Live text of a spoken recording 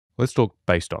Let's talk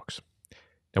base stocks.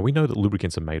 Now, we know that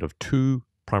lubricants are made of two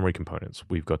primary components.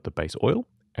 We've got the base oil,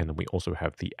 and then we also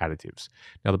have the additives.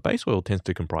 Now, the base oil tends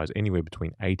to comprise anywhere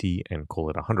between 80 and call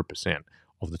it 100%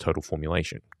 of the total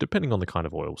formulation, depending on the kind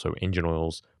of oil. So engine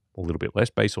oils, a little bit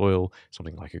less base oil,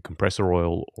 something like a compressor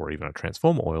oil or even a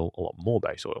transformer oil, a lot more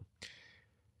base oil.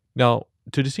 Now,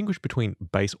 to distinguish between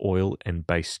base oil and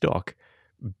base stock,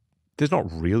 there's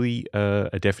not really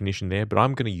a definition there, but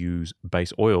I'm going to use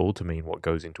base oil to mean what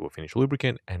goes into a finished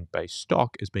lubricant and base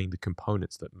stock as being the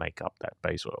components that make up that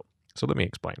base oil. So let me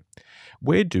explain.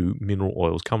 Where do mineral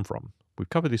oils come from? We've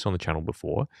covered this on the channel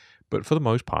before, but for the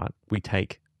most part, we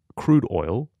take crude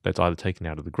oil that's either taken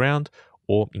out of the ground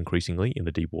or increasingly in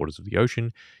the deep waters of the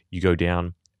ocean. You go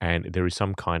down and there is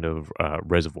some kind of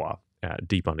reservoir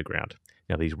deep underground.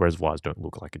 Now, these reservoirs don't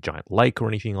look like a giant lake or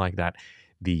anything like that.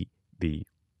 The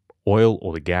oil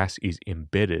or the gas is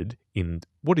embedded in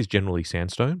what is generally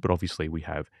sandstone, but obviously we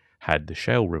have had the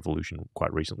shale revolution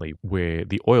quite recently where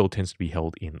the oil tends to be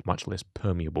held in much less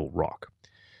permeable rock.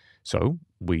 So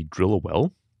we drill a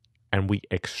well and we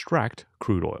extract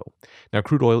crude oil. Now,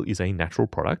 crude oil is a natural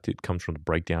product. It comes from the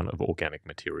breakdown of organic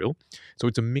material. So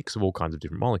it's a mix of all kinds of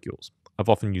different molecules. I've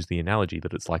often used the analogy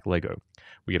that it's like Lego.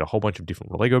 We get a whole bunch of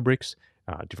different Lego bricks,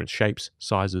 different shapes,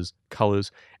 sizes,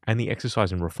 colors, and the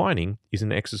exercise in refining is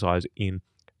an exercise in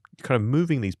kind of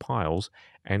moving these piles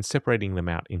and separating them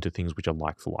out into things which are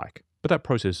like for like. But that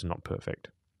process is not perfect.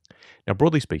 Now,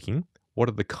 broadly speaking, what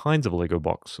are the kinds of Lego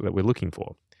blocks that we're looking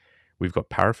for? We've got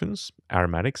paraffins,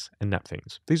 aromatics, and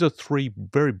naphthenes. These are three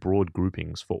very broad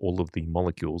groupings for all of the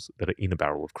molecules that are in a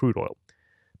barrel of crude oil.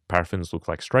 Paraffins look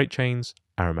like straight chains,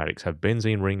 aromatics have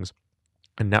benzene rings,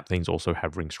 and naphthenes also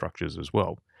have ring structures as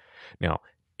well. Now,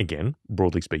 again,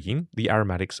 broadly speaking, the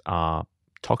aromatics are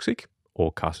toxic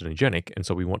or carcinogenic, and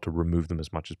so we want to remove them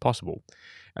as much as possible.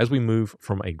 As we move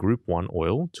from a group 1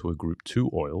 oil to a group 2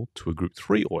 oil to a group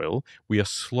 3 oil, we are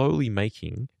slowly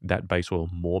making that base oil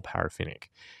more paraffinic.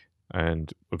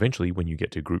 And eventually, when you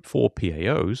get to group 4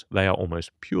 PAOs, they are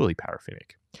almost purely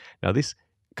paraffinic. Now, this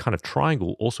kind of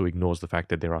triangle also ignores the fact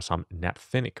that there are some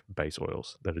naphthenic base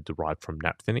oils that are derived from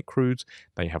naphthenic crudes.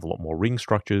 They have a lot more ring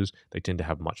structures. They tend to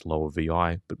have much lower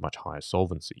VI, but much higher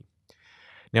solvency.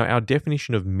 Now, our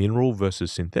definition of mineral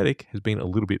versus synthetic has been a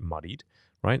little bit muddied,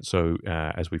 right? So,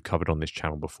 as we've covered on this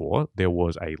channel before, there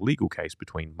was a legal case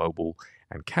between Mobil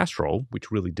and Castrol,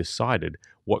 which really decided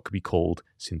what could be called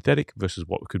synthetic versus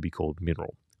what could be called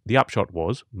mineral. The upshot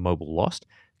was Mobil lost,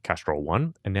 Castrol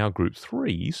won, and now group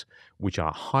 3s, which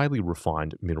are highly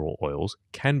refined mineral oils,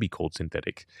 can be called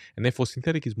synthetic, and therefore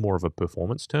synthetic is more of a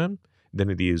performance term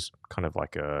than it is kind of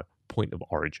like a point of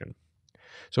origin.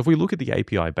 So if we look at the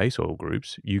API base oil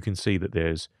groups, you can see that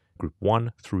there's group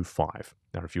 1 through 5.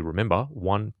 Now, if you remember,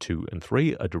 1, 2, and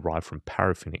 3 are derived from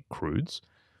paraffinic crudes,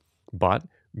 but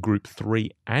group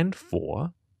 3 and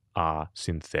 4 are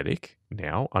synthetic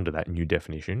now under that new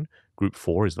definition. Group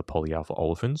 4 is the polyalpha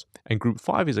olefins, and group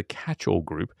 5 is a catch-all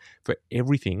group for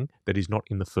everything that is not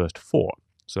in the first 4.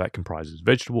 So that comprises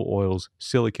vegetable oils,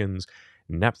 silicons,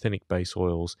 naphthenic base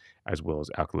oils, as well as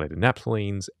alkylated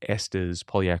naphthalenes, esters,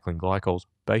 polyalkylene glycols,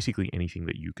 basically anything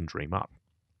that you can dream up.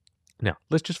 Now,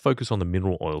 let's just focus on the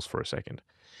mineral oils for a second.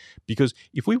 Because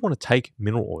if we want to take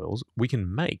mineral oils, we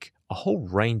can make a whole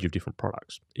range of different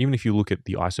products. Even if you look at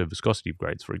the isoviscosity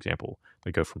grades, for example,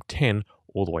 they go from 10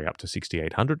 all the way up to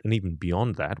 6800, and even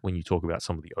beyond that when you talk about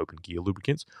some of the open gear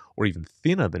lubricants, or even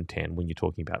thinner than 10 when you're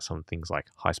talking about some things like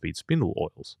high-speed spindle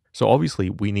oils. So obviously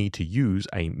we need to use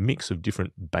a mix of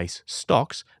different base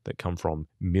stocks that come from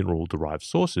mineral-derived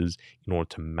sources in order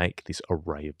to make this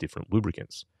array of different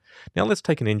lubricants. Now let's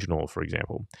take an engine oil, for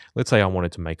example. Let's say I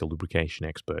wanted to make a lubrication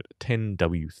expert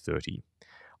 10W30.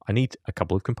 I need a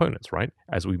couple of components, right?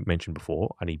 As we mentioned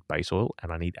before, I need base oil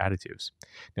and I need additives.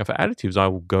 Now for additives, I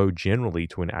will go generally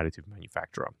to an additive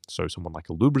manufacturer. So someone like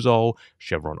a Lubrizol,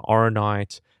 Chevron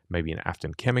Oronite, maybe an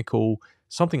Afton Chemical,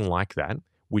 something like that,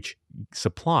 which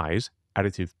supplies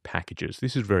additive packages.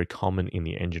 This is very common in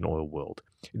the engine oil world.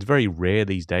 It's very rare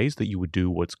these days that you would do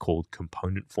what's called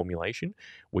component formulation,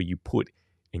 where you put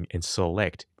and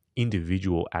select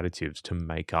individual additives to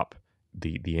make up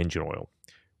the engine oil.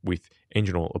 With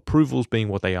engine oil approvals being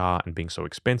what they are and being so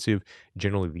expensive,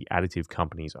 generally the additive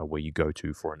companies are where you go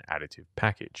to for an additive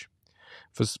package.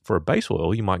 For a base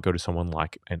oil, you might go to someone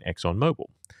like an ExxonMobil.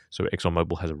 So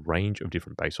ExxonMobil has a range of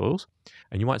different base oils,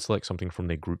 and you might select something from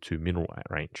their Group 2 mineral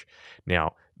range.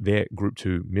 Now, their Group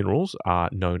 2 minerals are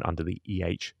known under the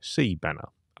EHC banner.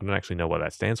 I don't actually know what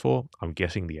that stands for. I'm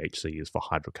guessing the HC is for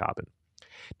hydrocarbon.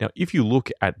 Now, if you look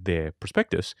at their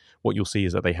prospectus, what you'll see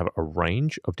is that they have a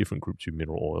range of different group 2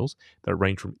 mineral oils that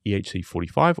range from EHC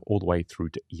 45 all the way through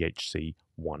to EHC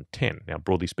 110. Now,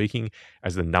 broadly speaking,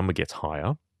 as the number gets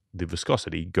higher, the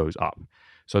viscosity goes up.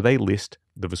 So they list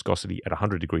the viscosity at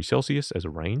 100 degrees Celsius as a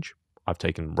range. I've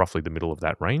taken roughly the middle of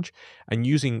that range, and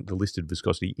using the listed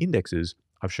viscosity indexes,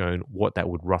 I've shown what that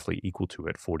would roughly equal to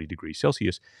at 40 degrees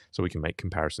Celsius, so we can make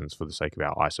comparisons for the sake of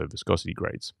our ISO viscosity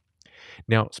grades.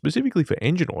 Now, specifically for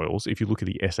engine oils, if you look at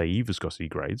the SAE viscosity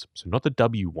grades, so not the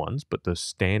W ones, but the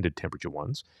standard temperature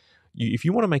ones, if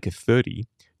you want to make a 30,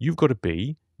 you've got to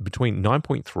be between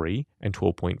 9.3 and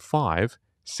 12.5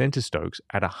 centistokes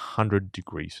at 100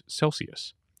 degrees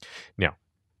Celsius. Now,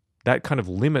 that kind of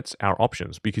limits our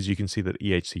options because you can see that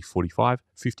EHC 45,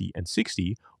 50, and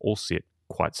 60 all sit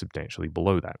quite substantially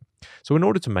below that. So in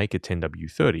order to make a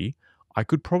 10W30, I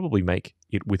could probably make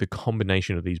it with a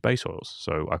combination of these base oils.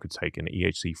 So I could take an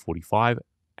EHC 45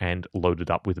 and load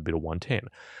it up with a bit of 110,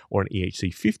 or an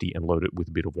EHC 50 and load it with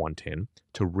a bit of 110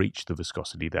 to reach the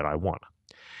viscosity that I want.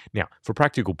 Now, for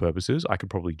practical purposes, I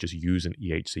could probably just use an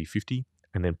EHC 50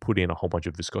 and then put in a whole bunch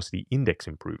of viscosity index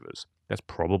improvers. That's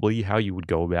probably how you would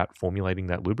go about formulating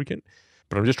that lubricant.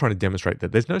 But I'm just trying to demonstrate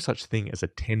that there's no such thing as a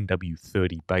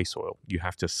 10W30 base oil. You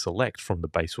have to select from the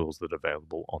base oils that are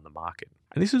available on the market.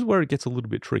 And this is where it gets a little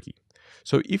bit tricky.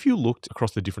 So if you looked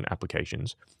across the different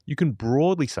applications, you can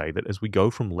broadly say that as we go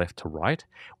from left to right,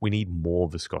 we need more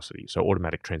viscosity. So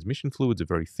automatic transmission fluids are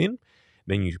very thin.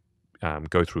 Then you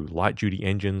go through light duty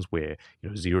engines where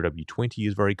 0W20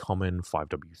 is very common,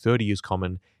 5W30 is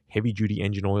common. Heavy duty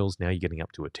engine oils, now you're getting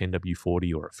up to a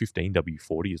 10W40 or a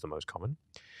 15W40 is the most common.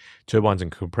 Turbines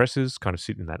and compressors kind of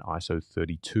sit in that ISO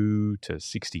 32 to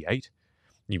 68.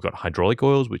 You've got hydraulic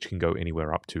oils, which can go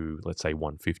anywhere up to, let's say,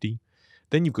 150.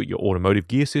 Then you've got your automotive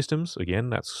gear systems. Again,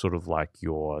 that's sort of like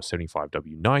your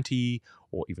 75W90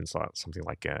 or even something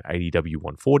like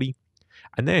 80W140.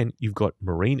 And then you've got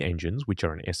marine engines, which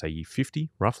are an SAE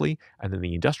 50 roughly, and then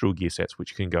the industrial gear sets,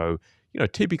 which can go,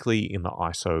 typically in the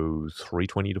ISO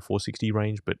 320 to 460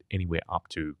 range, but anywhere up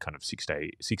to kind of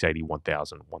 680,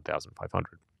 1000,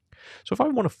 1500. So if I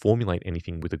want to formulate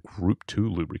anything with a Group 2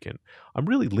 lubricant, I'm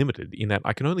really limited in that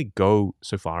I can only go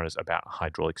so far as about a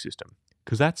hydraulic system,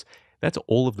 because that's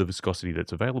all of the viscosity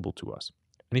that's available to us.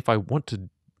 And if I want to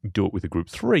do it with a Group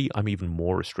 3, I'm even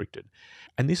more restricted.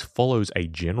 And this follows a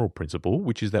general principle,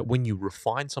 which is that when you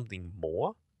refine something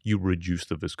more, you reduce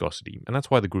the viscosity. And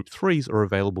that's why the Group 3s are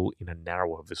available in a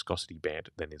narrower viscosity band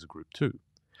than is a Group 2.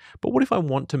 But what if I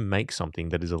want to make something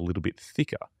that is a little bit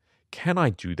thicker? Can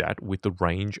I do that with the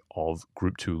range of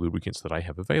Group 2 lubricants that I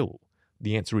have available?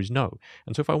 The answer is no.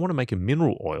 And so if I want to make a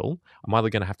mineral oil, I'm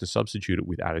either going to have to substitute it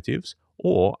with additives,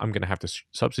 or I'm going to have to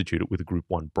substitute it with a Group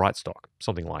 1 bright stock,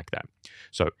 something like that.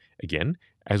 So again,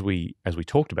 as we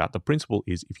talked about, the principle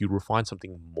is if you refine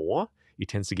something more, it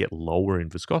tends to get lower in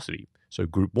viscosity. So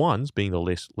Group 1s, being the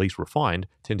least refined,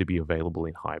 tend to be available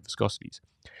in higher viscosities.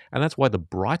 And that's why the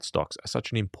bright stocks are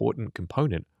such an important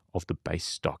component of the base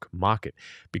stock market,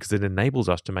 because it enables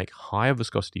us to make higher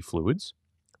viscosity fluids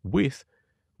with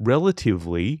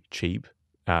relatively cheap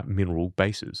mineral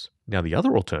bases. Now, the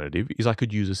other alternative is I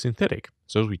could use a synthetic.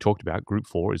 So as we talked about, Group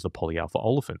 4 is the polyalpha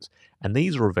olefins, and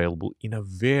these are available in a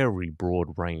very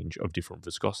broad range of different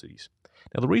viscosities.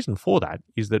 Now, the reason for that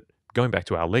is that, going back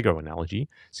to our Lego analogy,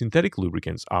 synthetic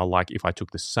lubricants are like if I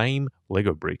took the same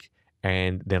Lego brick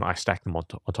and then I stacked them on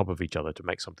top of each other to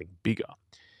make something bigger.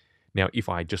 Now, if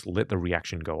I just let the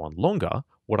reaction go on longer,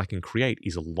 what I can create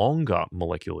is longer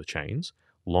molecular chains.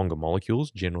 Longer molecules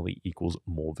generally equals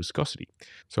more viscosity.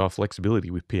 So our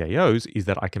flexibility with PAOs is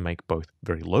that I can make both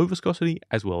very low viscosity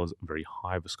as well as very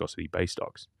high viscosity base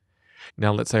stocks.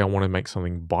 Now, let's say I want to make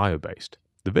something bio-based.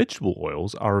 The vegetable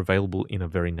oils are available in a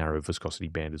very narrow viscosity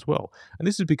band as well. And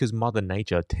this is because Mother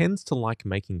Nature tends to like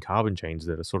making carbon chains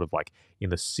that are sort of like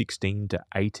in the 16 to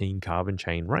 18 carbon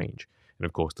chain range. And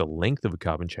of course, the length of a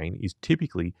carbon chain is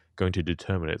typically going to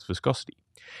determine its viscosity.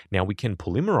 Now, we can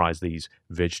polymerize these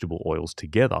vegetable oils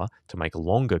together to make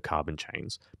longer carbon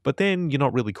chains, but then you're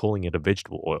not really calling it a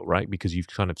vegetable oil, right? Because you've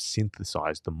kind of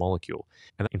synthesized the molecule.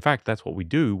 And in fact, that's what we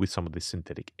do with some of this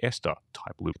synthetic ester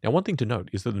type lubricant. Now, one thing to note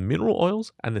is that the mineral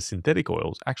oils and the synthetic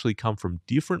oils actually come from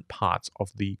different parts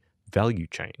of the value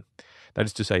chain. That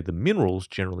is to say, the minerals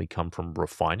generally come from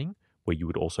refining, where you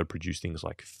would also produce things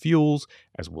like fuels,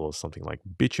 as well as something like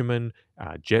bitumen,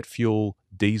 jet fuel,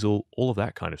 diesel, all of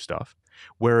that kind of stuff.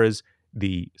 Whereas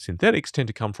the synthetics tend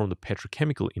to come from the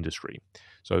petrochemical industry.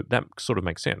 So that sort of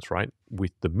makes sense, right?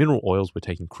 With the mineral oils, we're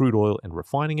taking crude oil and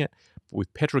refining it. But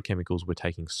with petrochemicals, we're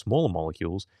taking smaller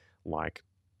molecules like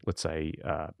let's say,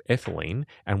 ethylene,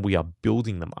 and we are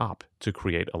building them up to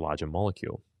create a larger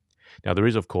molecule. Now, there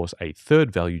is, of course, a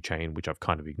third value chain, which I've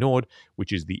kind of ignored,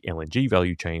 which is the LNG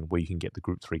value chain, where you can get the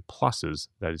Group 3 pluses,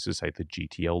 that is to say, the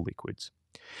GTL liquids.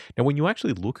 Now, when you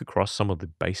actually look across some of the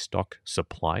base stock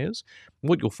suppliers,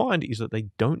 what you'll find is that they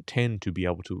don't tend to be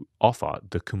able to offer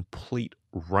the complete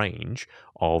range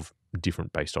of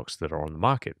different base stocks that are on the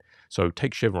market. So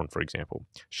take Chevron, for example.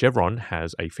 Chevron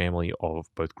has a family of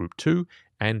both Group 2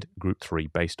 and Group 3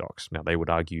 base stocks. Now, they would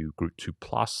argue Group 2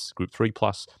 plus, Group 3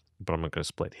 plus, but I'm not going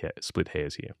to split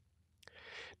hairs here.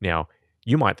 Now,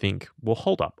 you might think, well,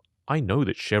 hold up. I know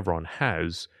that Chevron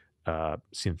has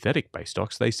synthetic base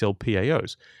stocks. They sell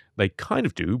PAOs. They kind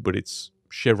of do, but it's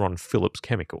Chevron Phillips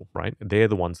Chemical, right? They're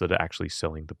the ones that are actually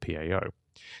selling the PAO.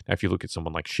 Now, if you look at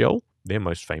someone like Shell, they're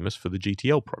most famous for the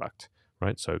GTL product,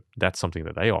 right? So that's something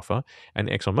that they offer. And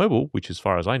ExxonMobil, which as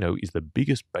far as I know is the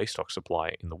biggest base stock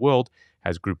supplier in the world,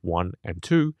 has Group 1 and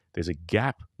 2. There's a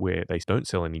gap where they don't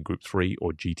sell any Group 3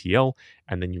 or GTL,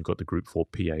 and then you've got the Group 4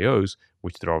 PAOs,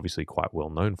 which they're obviously quite well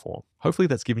known for. Hopefully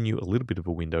that's given you a little bit of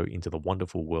a window into the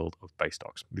wonderful world of base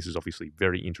stocks. This is obviously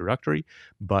very introductory,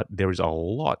 but there is a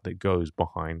lot that goes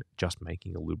behind just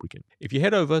making a lubricant. If you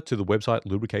head over to the website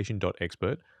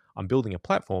lubrication.expert, I'm building a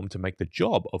platform to make the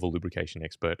job of a lubrication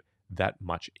expert that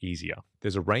much easier.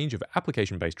 There's a range of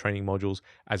application-based training modules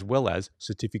as well as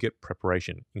certificate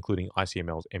preparation, including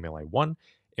ICML's MLA1,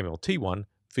 MLT1,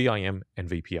 VIM, and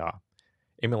VPR.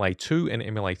 MLA2 and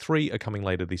MLA3 are coming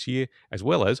later this year, as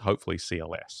well as, hopefully,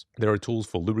 CLS. There are tools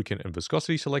for lubricant and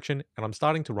viscosity selection, and I'm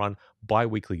starting to run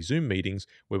bi-weekly Zoom meetings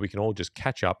where we can all just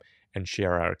catch up and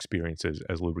share our experiences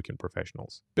as lubricant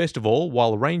professionals. Best of all,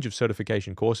 while a range of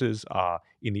certification courses are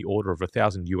in the order of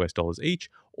 $1,000 US each,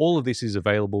 all of this is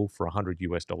available for $100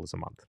 US a month.